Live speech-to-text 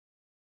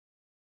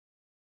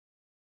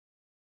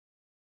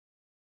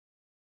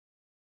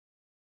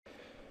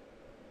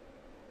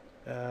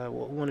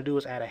what we want to do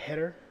is add a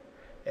header,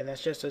 and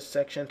that's just a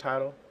section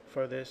title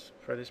for this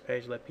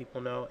page. Let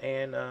people know,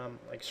 and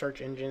like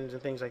search engines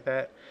and things like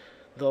that,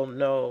 they'll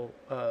know,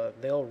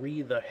 they'll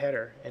read the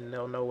header and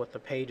they'll know what the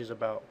page is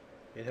about.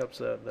 It helps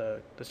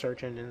the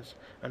search engines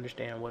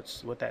understand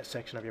what that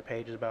section of your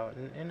page is about,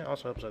 and it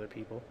also helps other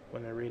people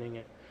when they're reading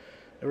it.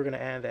 And we're going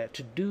to add that.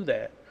 To do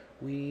that,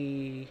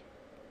 we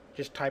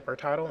just type our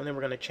title, and then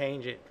we're going to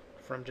change it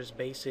from just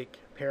basic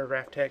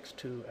paragraph text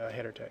to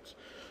header text.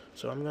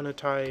 So I'm going to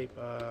type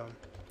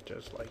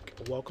just like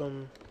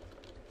welcome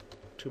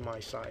to my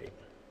site,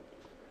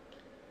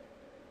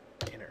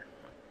 enter,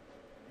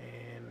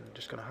 and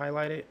just going to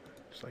highlight it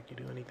just like you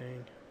do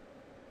anything.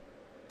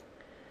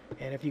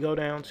 And if you go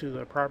down to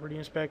the property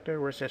inspector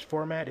where it says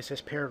format, it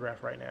says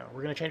paragraph right now.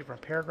 We're going to change it from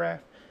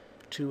paragraph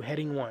to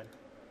heading 1.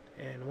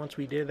 And once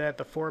we did that,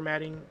 the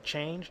formatting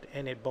changed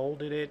and it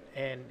bolded it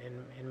and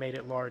made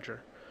it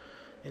larger.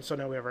 And so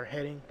now we have our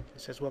heading. It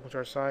says welcome to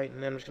our site,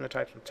 and then I'm just going to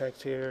type some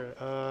text here.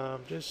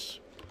 Just,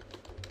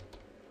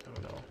 I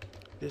don't know.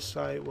 This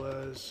site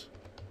was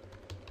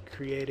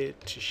created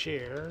to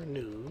share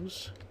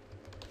news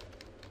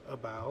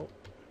about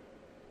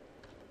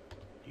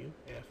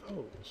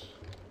UFOs.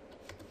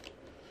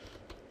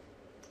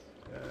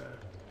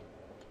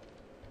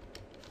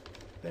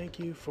 Thank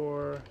you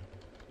for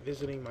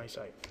visiting my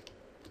site.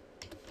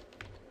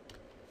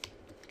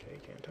 Okay,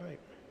 can't type.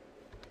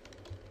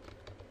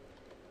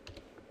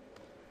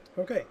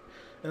 Okay,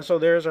 and so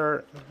there's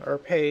our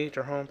page,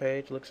 our home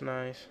page. Looks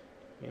nice,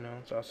 you know.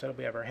 So I'll set up.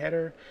 We have our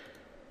header.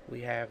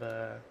 We have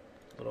a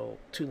little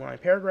 2-line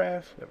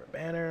paragraph. We have our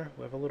banner.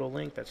 We have a little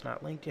link that's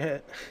not linked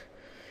yet.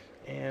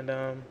 And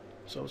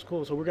so it's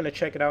cool. So we're going to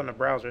check it out in the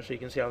browser so you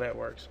can see how that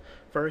works.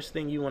 First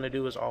thing you want to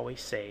do is always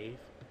save.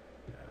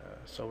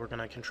 So we're going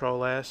to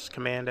Control S,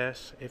 Command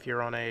S if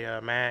you're on a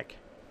Mac,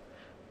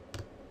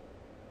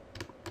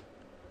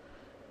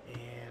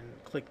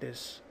 and click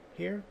this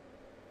here.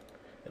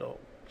 It'll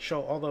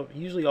show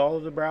usually all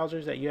of the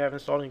browsers that you have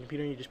installed on your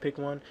computer, and you just pick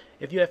one.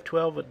 If you have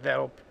 12,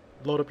 that'll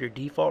load up your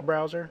default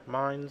browser.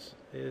 Mine's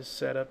is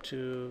set up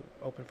to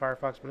open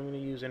Firefox, but I'm going to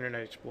use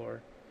Internet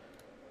Explorer.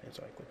 And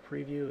so I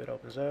click preview, it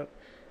opens up,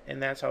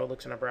 and that's how it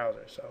looks in a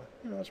browser. So,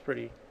 you know, it's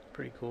pretty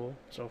cool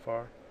so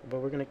far.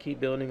 But we're going to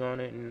keep building on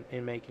it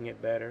and making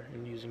it better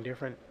and using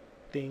different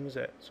things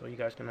so you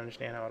guys can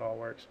understand how it all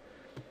works.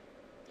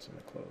 So I'm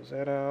going to close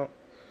that out.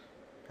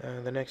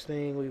 The next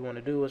thing we want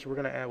to do is we're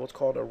going to add what's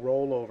called a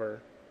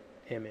rollover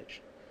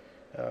image.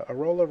 A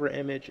rollover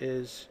image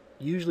is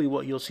usually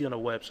what you'll see on a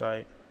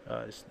website.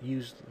 It's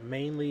used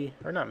mainly,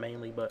 or not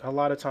mainly, but a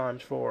lot of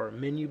times for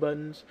menu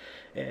buttons.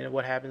 And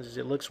what happens is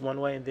it looks one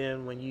way, and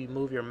then when you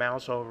move your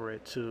mouse over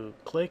it to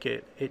click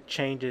it, it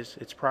changes,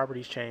 its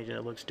properties change, and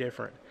it looks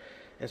different.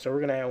 And so we're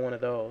going to add one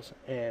of those,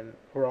 and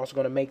we're also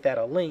going to make that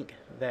a link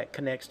that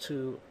connects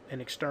to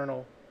an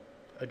external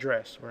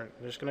address. We're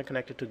just going to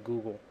connect it to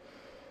Google.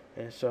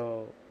 And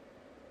so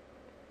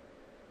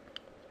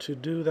to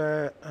do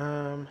that,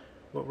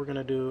 what we're going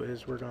to do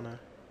is we're going to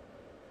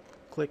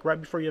click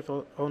right before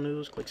UFO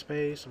news, click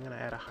space. I'm going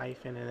to add a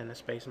hyphen and then a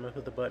space. I'm going to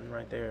put the button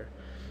right there.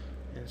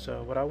 And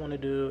so what I want to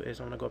do is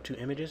I'm going to go up to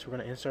images. We're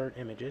going to insert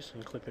images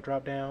and click the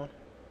drop down.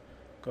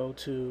 Go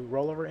to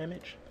rollover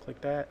image, click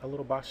that. A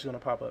little box is going to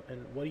pop up.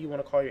 And what do you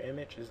want to call your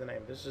image is the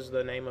name. This is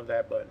the name of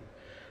that button.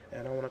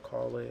 And I want to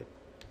call it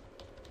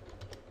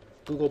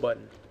Google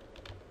button.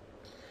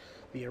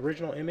 The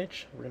original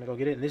image, we're going to go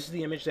get it. And this is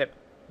the image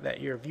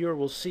that your viewer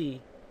will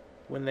see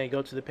when they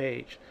go to the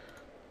page.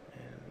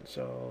 And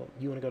so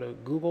you want to go to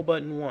Google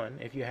button 1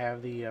 if you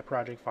have the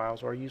project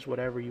files, or use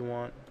whatever you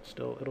want.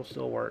 It'll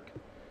still work.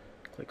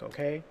 Click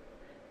OK.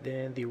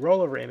 Then the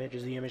rollover image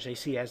is the image they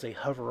see as they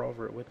hover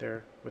over it with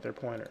their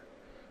pointer.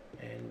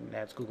 And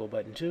that's Google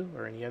button 2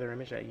 or any other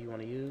image that you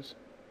want to use.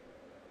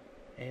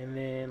 And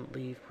then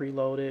leave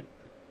preloaded.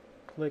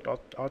 Click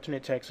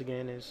alternate text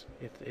again is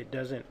if it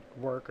doesn't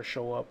work or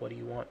show up, what do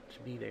you want to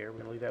be there? We're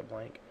going to leave that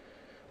blank.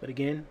 But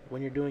again,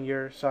 when you're doing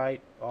your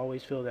site,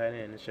 always fill that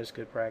in. It's just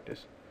good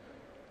practice.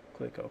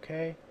 Click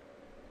OK.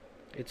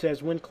 It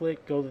says when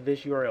click, go to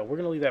this URL. We're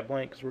going to leave that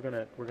blank because we're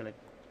going to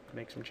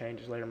make some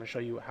changes later. I'm going to show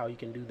you how you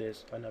can do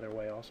this another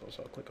way also.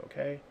 So click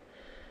OK.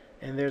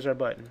 And there's our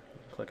button. You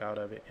can click out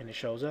of it and it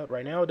shows up.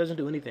 Right now it doesn't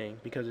do anything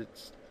because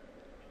it's,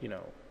 you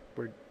know,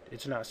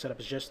 it's not set up.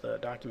 It's just the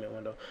document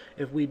window.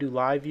 If we do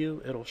live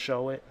view, it'll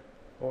show it,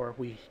 or if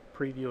we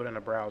preview it in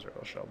a browser,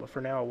 it'll show. But for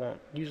now, it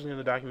won't. Usually in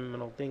the document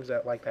window, things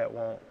like that you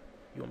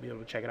won't be able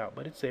to check it out.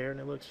 But it's there and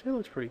it looks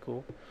pretty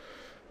cool.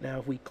 Now,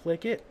 if we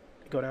click it,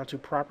 go down to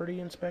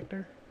Property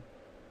Inspector,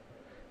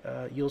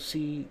 you'll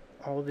see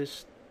all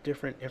this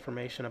different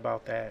information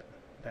about that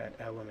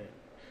element.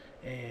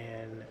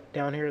 And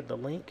down here, the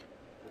link.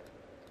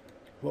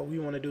 What we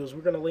want to do is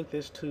we're going to link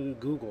this to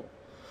Google,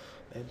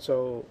 and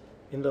so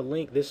in the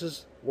link, this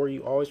is where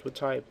you always would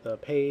type the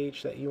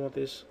page that you want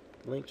this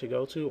link to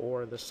go to,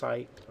 or the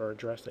site or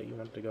address that you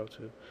want it to go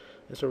to.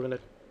 And so we're going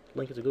to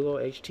link it to Google,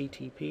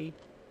 http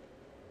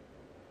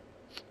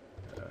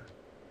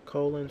 //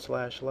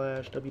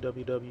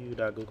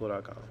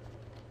 www.google.com.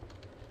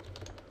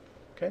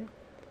 Okay.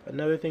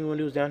 Another thing we'll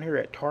do is down here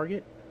at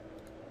target,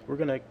 we're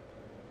gonna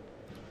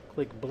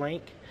click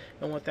blank,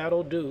 and what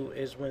that'll do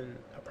is when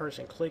a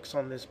person clicks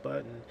on this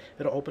button,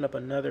 it'll open up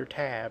another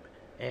tab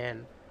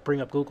and bring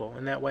up Google,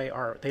 and that way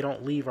they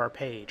don't leave our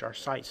page. Our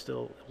site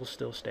will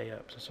still stay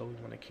up. So we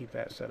want to keep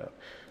that set up.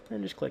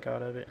 Then just click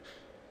out of it,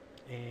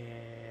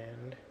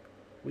 and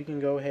we can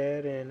go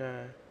ahead and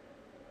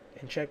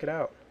check it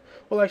out.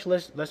 Well,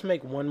 actually, let's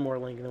make one more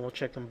link, and then we'll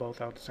check them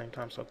both out at the same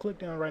time. So click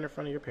down right in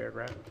front of your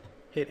paragraph,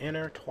 hit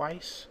enter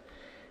twice,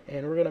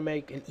 and we're going to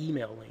make an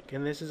email link.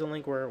 And this is a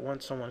link where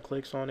once someone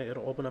clicks on it,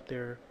 it'll open up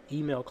their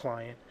email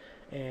client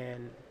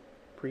and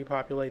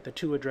pre-populate the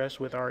to address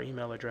with our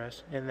email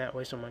address, and that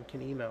way someone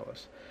can email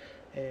us.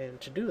 And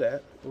to do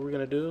that, what we're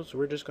going to do is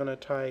we're just going to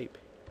type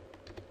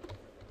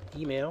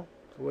email.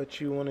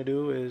 What you want to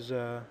do is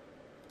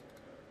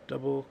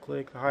double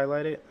click,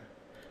 highlight it.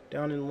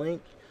 Down in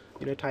link,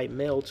 you're going to type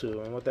mail to,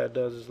 and what that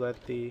does is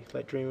let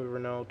Dreamweaver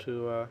know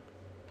to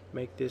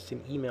make this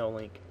an email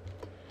link.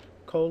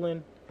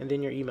 Colon, and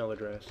then your email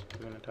address.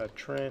 I'm going to type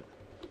Trent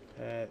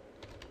at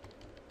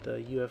the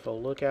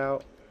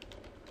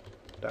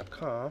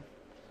UFOlookout.com,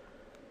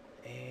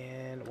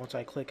 and once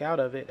I click out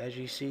of it, as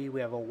you see, we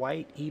have a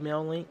white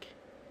email link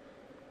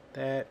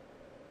that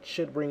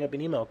should bring up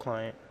an email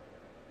client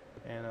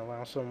and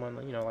allow someone,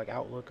 like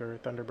Outlook or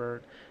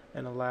Thunderbird,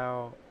 and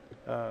allow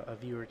a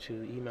viewer to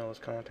email us,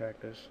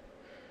 contact us.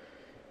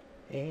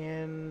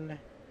 And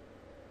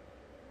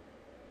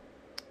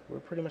we're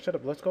pretty much set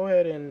up. Let's go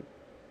ahead and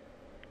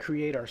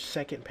create our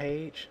second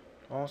page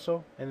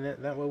also, and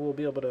that way we'll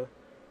be able to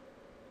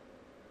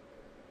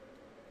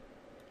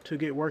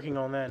get working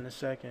on that in a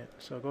second.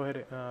 So go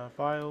ahead and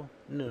file,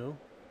 new,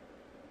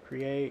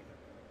 create.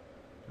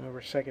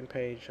 Our second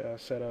page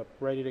set up,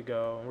 ready to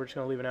go. And we're just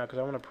going to leave it out because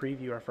I want to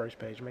preview our first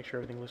page, make sure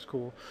everything looks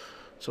cool.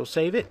 So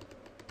save it,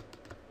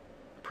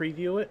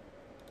 preview it,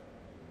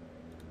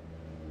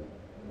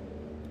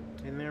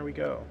 and there we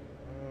go.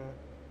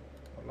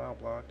 Allow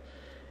blocked.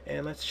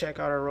 And let's check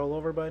out our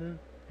rollover button.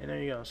 And there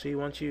you go. See,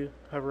 once you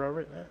hover over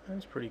it,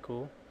 that's pretty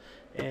cool.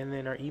 And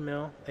then our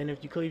email. And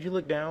if you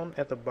look down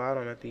at the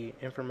bottom at the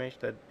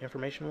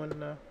information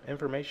window,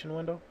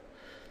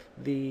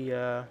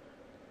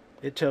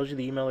 it tells you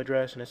the email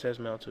address and it says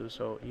mail to,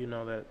 so you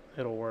know that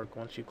it'll work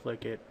once you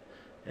click it.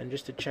 And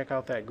just to check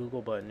out that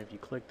Google button, if you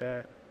click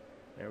that,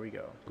 there we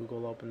go.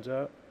 Google opens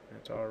up.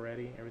 It's all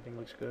ready. Everything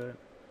looks good.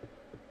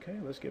 Okay,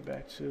 let's get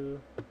back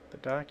to the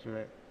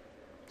document.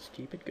 Let's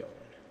keep it going.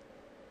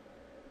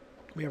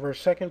 We have our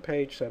second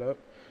page set up,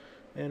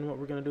 and what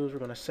we're going to do is we're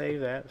going to save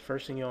that. The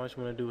first thing you always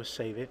want to do is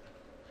save it.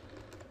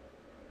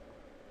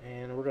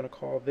 And we're going to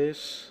call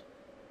this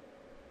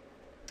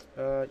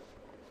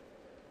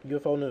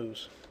UFO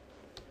News.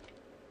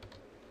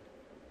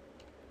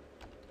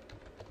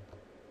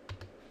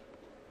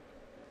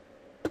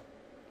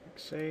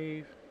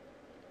 Save,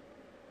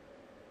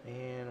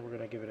 and we're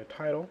going to give it a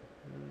title.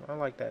 I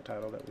like that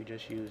title that we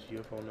just used,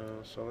 UFO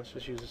News, so let's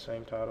just use the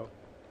same title.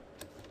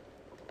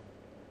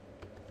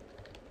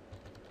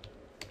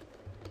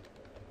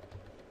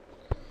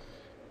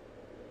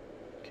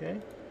 Okay,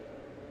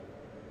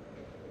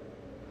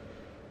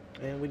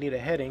 and we need a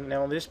heading.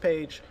 Now on this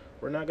page,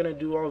 we're not going to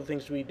do all the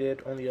things we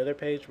did on the other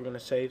page. We're going to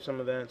save some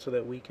of that so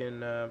that we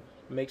can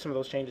make some of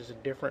those changes a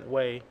different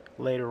way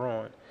later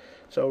on.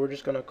 So we're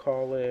just going to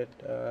call it,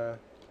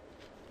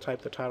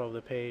 type the title of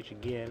the page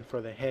again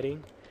for the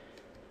heading.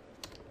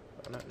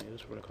 Not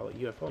news, we're going to call it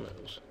UFO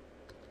News.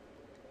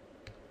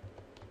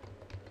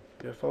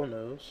 UFO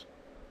News.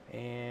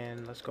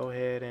 And let's go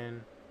ahead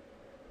and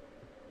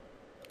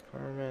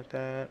format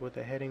that with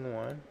the heading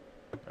 1.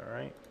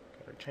 Alright,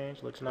 got our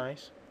change, looks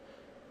nice.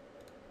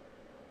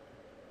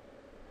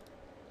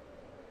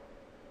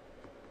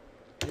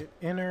 Hit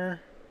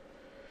enter.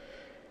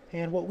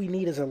 And what we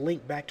need is a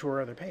link back to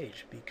our other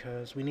page,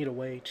 because we need a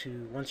way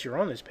to, once you're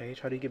on this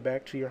page, how do you get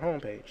back to your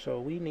home page? So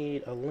we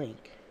need a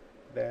link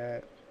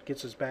that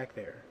gets us back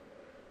there.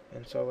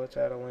 And so let's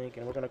add a link,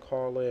 and we're going to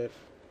call it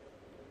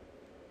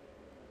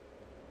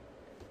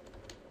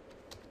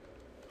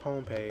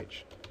home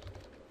page.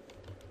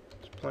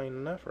 It's plain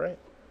enough, right?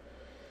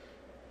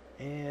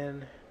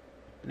 And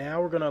now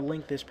we're going to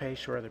link this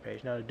page to our other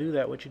page. Now to do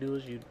that, what you do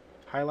is you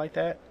highlight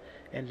that,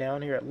 and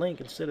down here at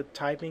link, instead of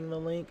typing the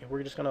link,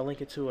 we're just going to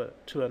link it to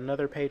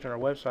another page on our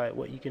website.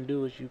 What you can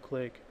do is you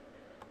click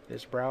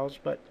this browse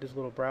button, this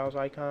little browse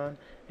icon,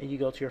 and you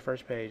go to your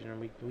first page,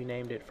 and we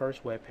named it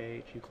first web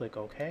page. You click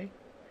OK,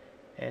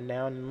 and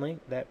now in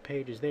link, that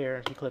page is there.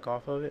 If you click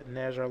off of it, and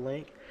there's our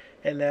link,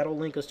 and that'll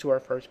link us to our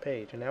first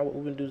page. And now what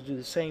we're going to do is do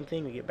the same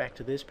thing to get back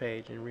to this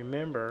page. And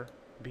remember,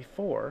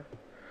 before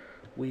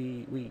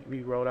we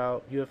wrote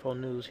out UFO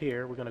News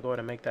here, we're going to go ahead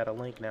and make that a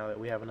link now that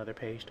we have another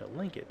page to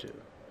link it to.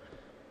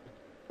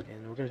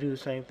 And we're going to do the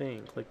same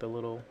thing. Click the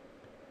little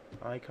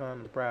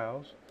icon,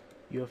 browse,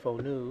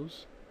 UFO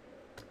News,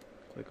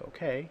 click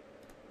OK,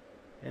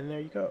 and there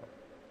you go.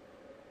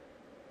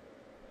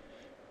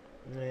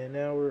 And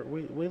now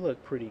we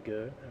look pretty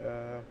good.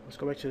 Let's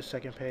go back to the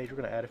second page. We're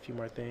going to add a few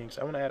more things.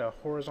 I want to add a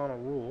horizontal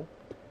rule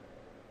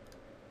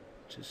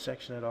to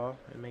section it off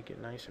and make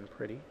it nice and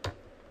pretty, and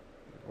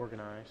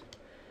organized.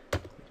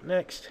 Click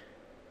next,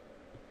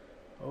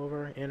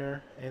 over,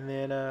 enter, and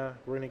then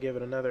we're going to give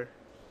it another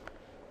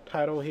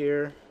title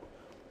here.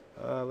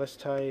 Let's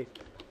type,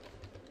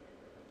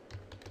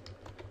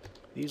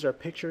 these are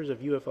pictures of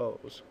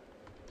UFOs.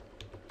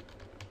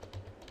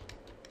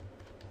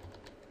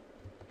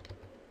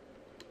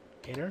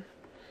 Enter,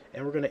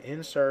 and we're going to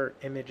insert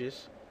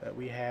images that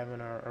we have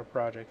in our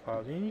project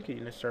files. And you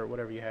can insert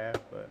whatever you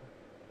have, but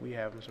we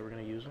have them, so we're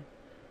going to use them.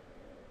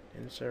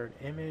 Insert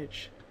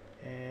image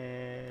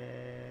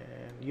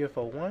and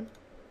UFO 1.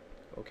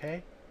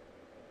 Okay.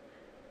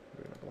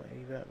 We're going to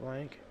leave that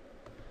blank.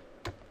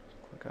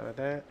 Click out of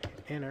that,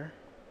 enter,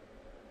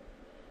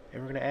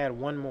 and we're going to add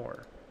one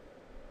more.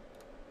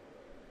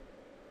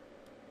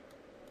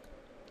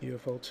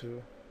 UFO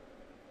 2.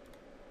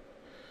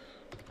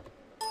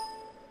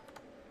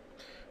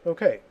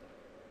 Okay,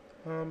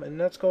 and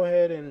let's go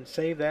ahead and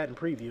save that and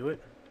preview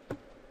it.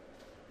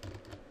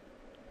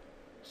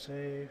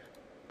 Save,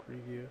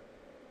 preview,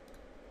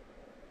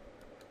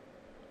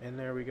 and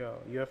there we go.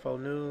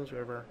 UFO news. We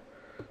have our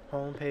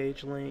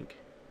homepage link.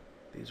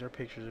 These are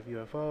pictures of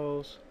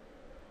UFOs.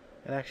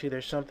 And actually,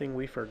 there's something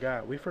we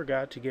forgot. We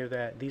forgot to give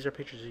that "these are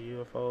pictures of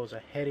UFOs"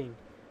 a heading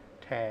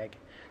tag,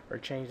 or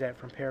change that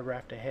from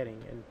paragraph to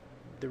heading. And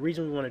the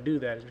reason we want to do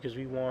that is because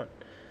we want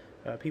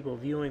people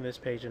viewing this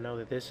page to know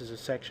that this is a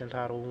section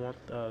title. We want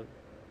the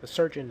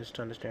search engines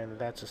to understand that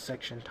that's a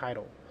section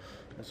title.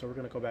 And so we're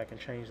going to go back and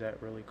change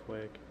that really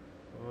quick.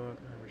 And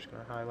we're just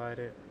going to highlight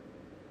it.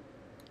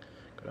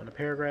 Go down to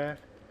paragraph.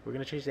 We're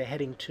going to change the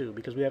heading 2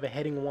 because we have a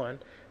heading 1,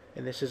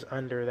 and this is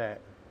under that.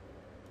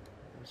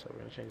 And so we're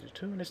going to change it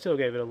to 2, and it still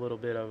gave it a little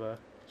bit of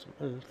some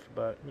oomph,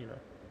 but you know,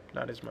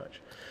 not as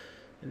much.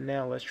 And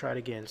now let's try it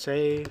again.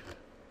 Save,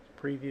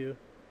 preview.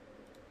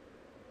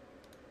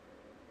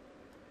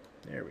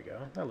 There we go.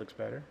 That looks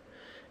better.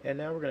 And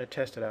now we're going to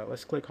test it out.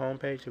 Let's click home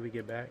page till we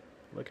get back.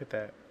 Look at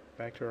that.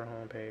 Back to our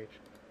home page.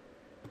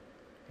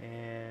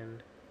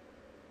 And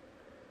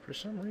for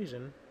some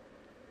reason,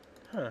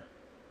 let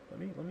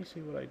me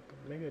see what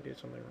maybe I did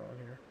something wrong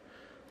here.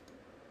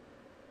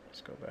 Let's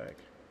go back.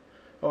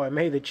 Oh, I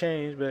made the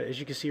change, but as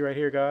you can see right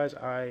here, guys,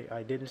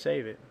 I didn't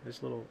save it.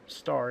 This little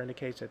star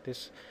indicates that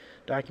this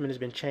document has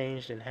been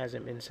changed and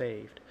hasn't been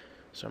saved.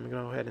 So I'm going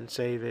to go ahead and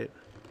save it.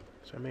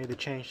 So I made the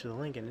change to the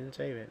link and didn't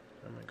save it.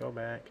 I'm going to go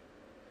back,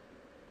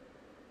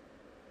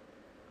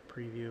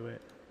 preview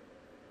it.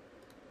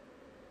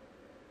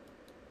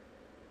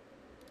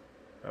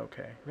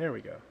 Okay, there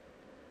we go.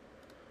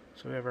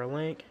 So we have our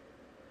link,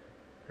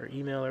 our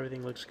email,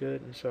 everything looks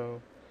good, and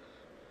so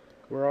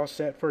we're all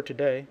set for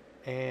today.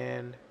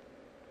 And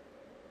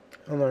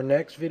on our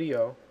next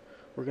video,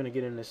 we're going to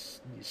get into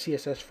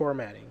CSS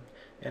formatting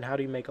and how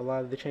do you make a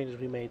lot of the changes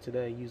we made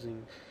today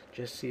using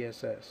just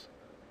CSS.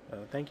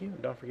 Thank you,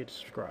 and don't forget to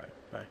subscribe.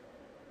 Bye.